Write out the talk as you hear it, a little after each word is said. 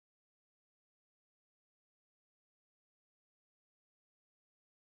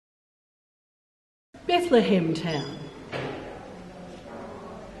Bethlehem Town.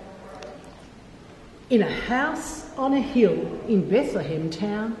 In a house on a hill in Bethlehem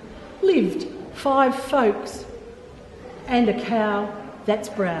Town lived 5 folks and a cow that's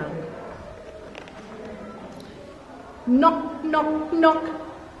brown. Knock, knock, knock,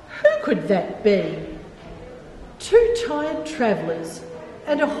 who could that be? 2 tired travellers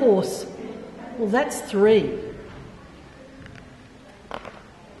and a horse, well that's 3.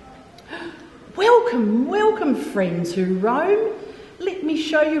 Welcome, welcome friends who roam, let me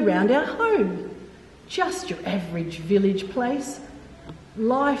show you round our home. Just your average village place,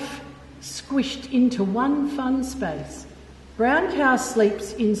 life squished into one fun space. Brown cow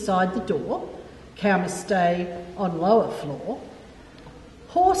sleeps inside the door, cow must stay on lower floor.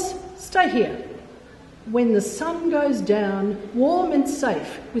 Horse, stay here. When the sun goes down, warm and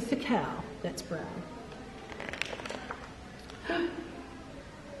safe with the cow that's brown.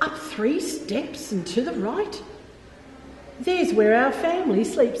 Up 3 steps and to the right, there's where our family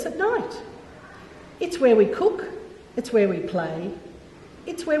sleeps at night. It's where we cook, it's where we play,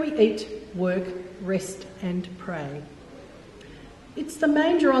 it's where we eat, work, rest and pray. It's the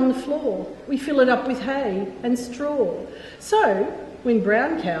manger on the floor, we fill it up with hay and straw. So, when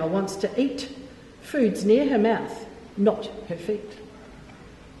brown cow wants to eat, food's near her mouth, not her feet.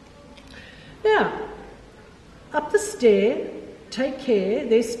 Now, up the stair, take care,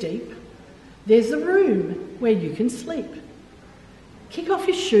 they're steep. There's a room where you can sleep. Kick off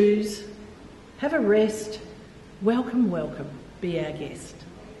your shoes, have a rest, welcome, welcome, be our guest.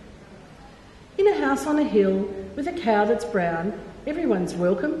 In a house on a hill with a cow that's brown, everyone's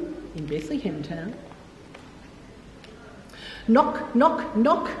welcome in Bethlehem Town. Knock, knock,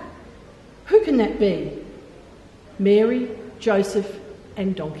 knock, who can that be? Mary, Joseph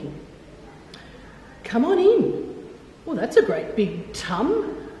and Donkey. Come on in. Well, that's a great big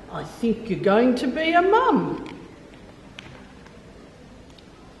tum. I think you're going to be a mum.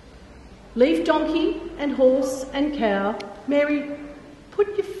 Leave donkey and horse and cow. Mary,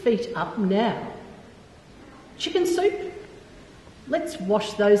 put your feet up now. Chicken soup? Let's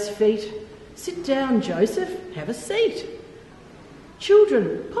wash those feet. Sit down, Joseph, have a seat.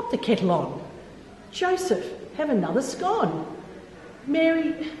 Children, pop the kettle on. Joseph, have another scone.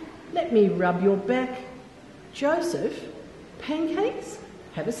 Mary, let me rub your back. Joseph, pancakes,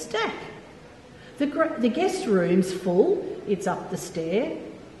 have a stack. The guest room's full, it's up the stair.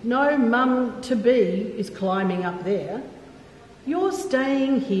 No mum-to-be is climbing up there. You're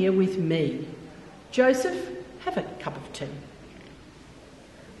staying here with me. Joseph, have a cup of tea.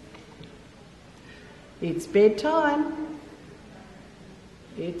 It's bedtime.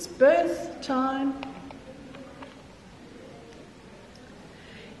 It's birth time.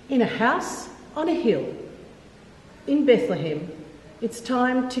 In a house on a hill in Bethlehem, it's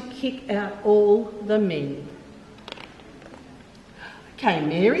time to kick out all the men. Okay,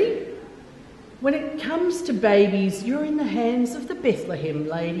 Mary, when it comes to babies, you're in the hands of the Bethlehem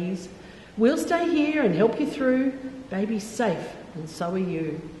ladies. We'll stay here and help you through. Baby's safe and so are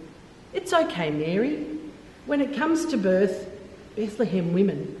you. It's okay, Mary. When it comes to birth, Bethlehem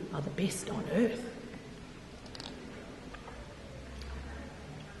women are the best on earth.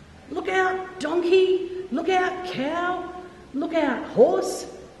 Look out, donkey. Look out, cow. Look out, horse.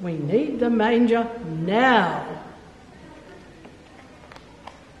 We need the manger now.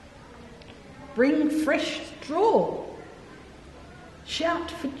 Bring fresh straw.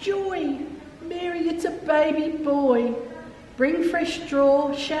 Shout for joy. Mary, it's a baby boy. Bring fresh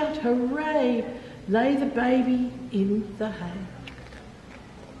straw. Shout hooray. Lay the baby in the hay.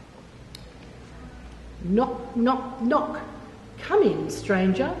 Knock, knock, knock. Come in,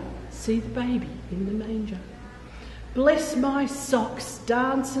 stranger. See the baby in the manger. Bless my socks,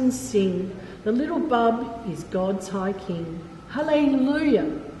 dance and sing. The little bub is God's high king. Hallelujah,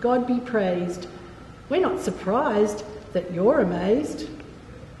 God be praised. We're not surprised that you're amazed.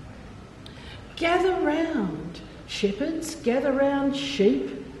 Gather round, shepherds, gather round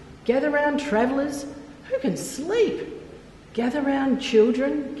sheep, gather round travellers, who can sleep? Gather round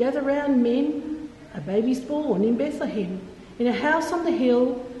children, gather round men. A baby's born in Bethlehem. In a house on the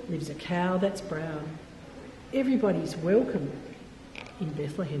hill lives a cow that's brown. Everybody's welcome in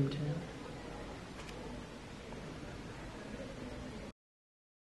Bethlehem Town.